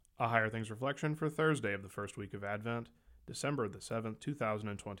A Higher Things Reflection for Thursday of the first week of Advent, December the 7th,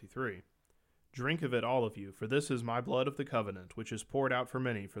 2023. Drink of it, all of you, for this is my blood of the covenant, which is poured out for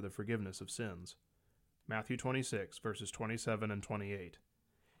many for the forgiveness of sins. Matthew 26, verses 27 and 28.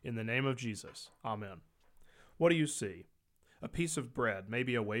 In the name of Jesus, Amen. What do you see? A piece of bread,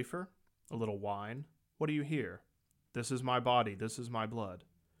 maybe a wafer? A little wine? What do you hear? This is my body, this is my blood.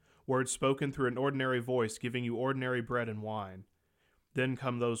 Words spoken through an ordinary voice giving you ordinary bread and wine. Then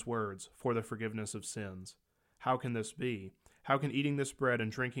come those words, for the forgiveness of sins. How can this be? How can eating this bread and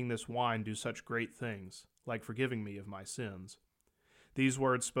drinking this wine do such great things, like forgiving me of my sins? These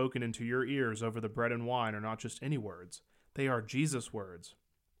words spoken into your ears over the bread and wine are not just any words. They are Jesus' words.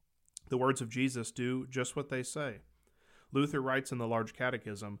 The words of Jesus do just what they say. Luther writes in the Large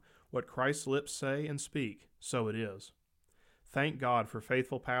Catechism, "What Christ's lips say and speak, so it is." Thank God for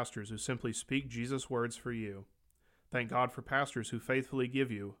faithful pastors who simply speak Jesus' words for you. Thank God for pastors who faithfully give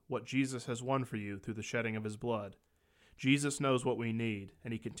you what Jesus has won for you through the shedding of his blood. Jesus knows what we need,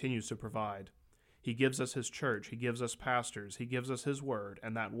 and he continues to provide. He gives us his church, he gives us pastors, he gives us his word,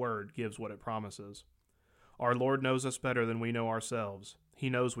 and that word gives what it promises. Our Lord knows us better than we know ourselves. He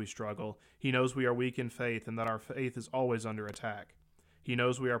knows we struggle. He knows we are weak in faith and that our faith is always under attack. He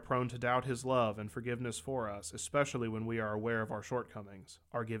knows we are prone to doubt his love and forgiveness for us, especially when we are aware of our shortcomings,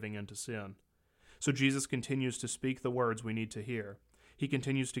 our giving into sin. So Jesus continues to speak the words we need to hear. He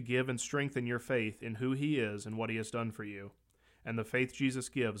continues to give and strengthen your faith in who he is and what he has done for you. And the faith Jesus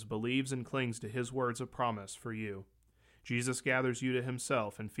gives believes and clings to his words of promise for you. Jesus gathers you to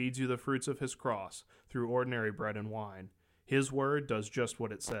himself and feeds you the fruits of his cross through ordinary bread and wine. His word does just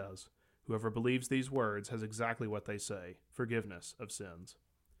what it says. Whoever believes these words has exactly what they say, forgiveness of sins.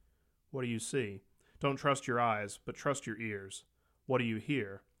 What do you see? Don't trust your eyes, but trust your ears. What do you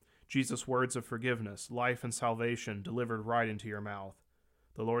hear? Jesus' words of forgiveness, life, and salvation delivered right into your mouth.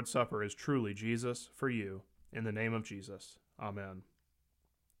 The Lord's Supper is truly Jesus for you. In the name of Jesus, Amen.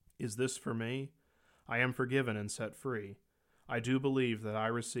 Is this for me? I am forgiven and set free. I do believe that I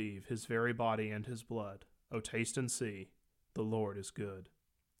receive his very body and his blood. O taste and see, the Lord is good.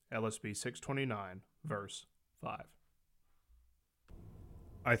 LSB 629, verse 5.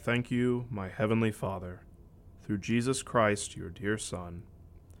 I thank you, my heavenly Father, through Jesus Christ, your dear Son,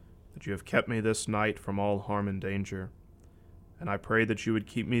 that you have kept me this night from all harm and danger, and I pray that you would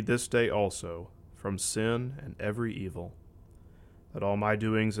keep me this day also from sin and every evil, that all my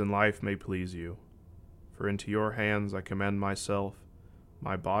doings in life may please you. For into your hands I commend myself,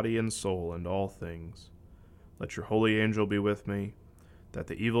 my body and soul, and all things. Let your holy angel be with me, that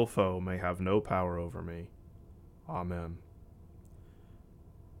the evil foe may have no power over me. Amen.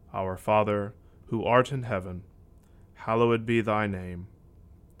 Our Father, who art in heaven, hallowed be thy name.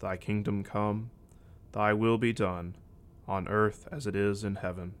 Thy kingdom come, thy will be done, on earth as it is in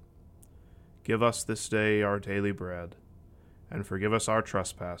heaven. Give us this day our daily bread, and forgive us our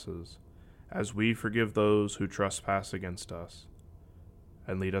trespasses, as we forgive those who trespass against us.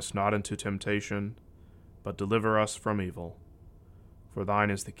 And lead us not into temptation, but deliver us from evil. For thine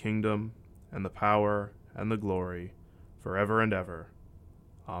is the kingdom, and the power, and the glory, forever and ever.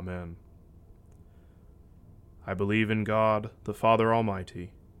 Amen. I believe in God, the Father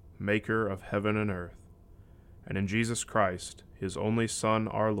Almighty, maker of heaven and earth, and in Jesus Christ, his only Son,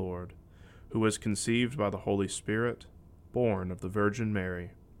 our Lord, who was conceived by the Holy Spirit, born of the Virgin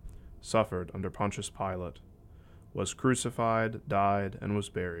Mary, suffered under Pontius Pilate, was crucified, died, and was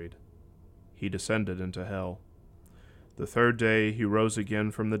buried. He descended into hell. The third day he rose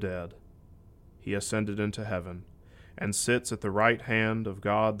again from the dead. He ascended into heaven, and sits at the right hand of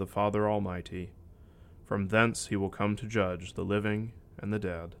God the Father Almighty. From thence he will come to judge the living and the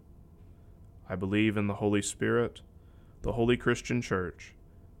dead. I believe in the Holy Spirit, the holy Christian Church,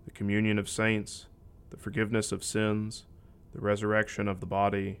 the communion of saints, the forgiveness of sins, the resurrection of the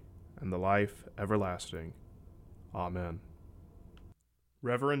body, and the life everlasting. Amen.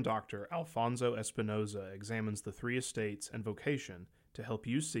 Reverend Dr. Alfonso Espinoza examines the three estates and vocation to help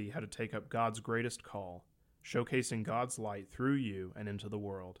you see how to take up God's greatest call, showcasing God's light through you and into the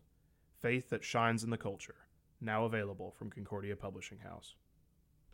world. Faith that shines in the culture. Now available from Concordia Publishing House.